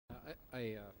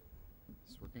Is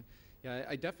this working? Yeah,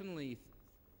 I definitely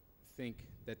think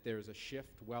that there's a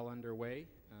shift well underway,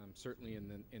 certainly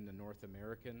in the North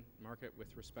American market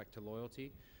with respect to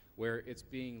loyalty, where it's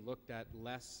being looked at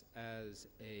less as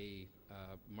a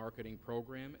marketing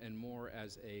program and more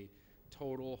as a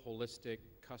total holistic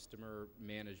customer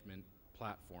management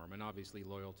platform. And obviously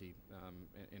loyalty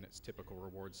in its typical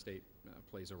reward state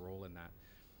plays a role in that.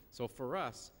 So for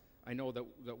us, I know that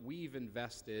we've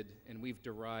invested and we've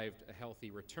derived a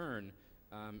healthy return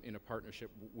in a partnership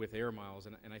with Air Miles,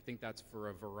 and I think that's for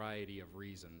a variety of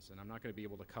reasons. And I'm not going to be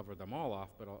able to cover them all off,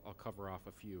 but I'll cover off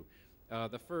a few.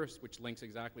 The first, which links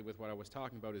exactly with what I was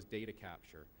talking about, is data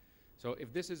capture. So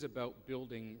if this is about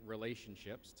building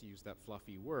relationships, to use that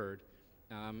fluffy word,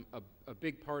 a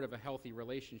big part of a healthy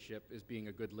relationship is being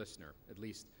a good listener. At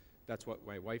least that's what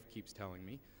my wife keeps telling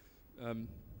me.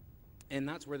 And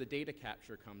that's where the data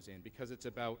capture comes in, because it's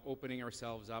about opening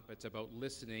ourselves up, it's about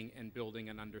listening and building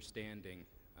an understanding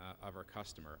of our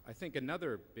customer. I think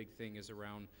another big thing is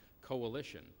around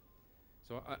coalition.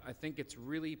 So I think it's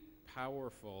really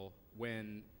powerful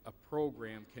when a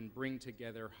program can bring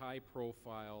together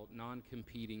high-profile,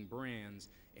 non-competing brands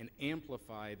and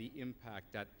amplify the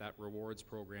impact that that rewards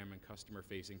program and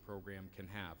customer-facing program can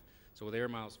have. So with Air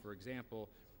Miles, for example,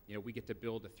 we get to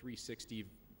build a 360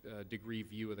 degree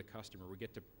view of the customer. We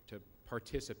get to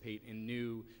participate in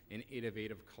new and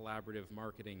innovative collaborative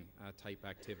marketing type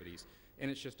activities. And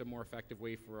it's just a more effective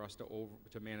way for us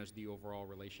to manage the overall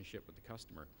relationship with the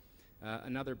customer.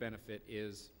 Another benefit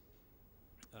is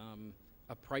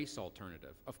a price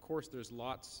alternative. Of course, there's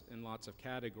lots and lots of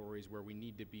categories where we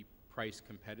need to be price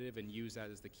competitive and use that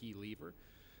as the key lever.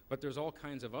 But there's all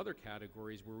kinds of other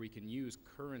categories where we can use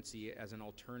currency as an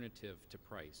alternative to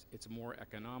price. It's more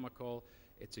economical,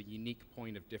 it's a unique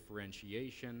point of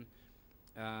differentiation,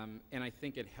 and I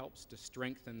think it helps to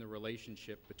strengthen the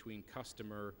relationship between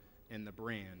customer and the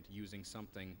brand using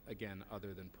something, again,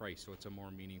 other than price, so it's a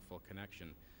more meaningful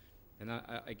connection. And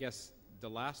I guess the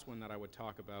last one that I would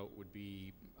talk about would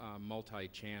be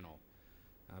multi-channel.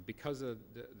 Because of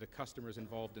the customers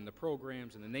involved in the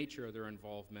programs and the nature of their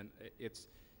involvement,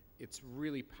 it's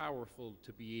really powerful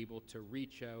to be able to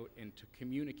reach out and to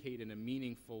communicate in a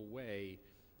meaningful way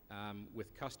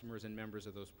with customers and members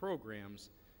of those programs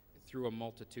through a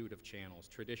multitude of channels,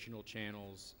 traditional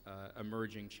channels,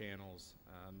 emerging channels.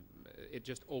 It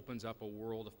just opens up a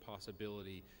world of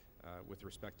possibility with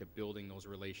respect to building those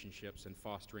relationships and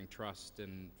fostering trust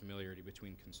and familiarity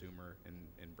between consumer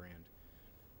and brand.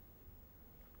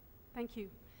 Thank you.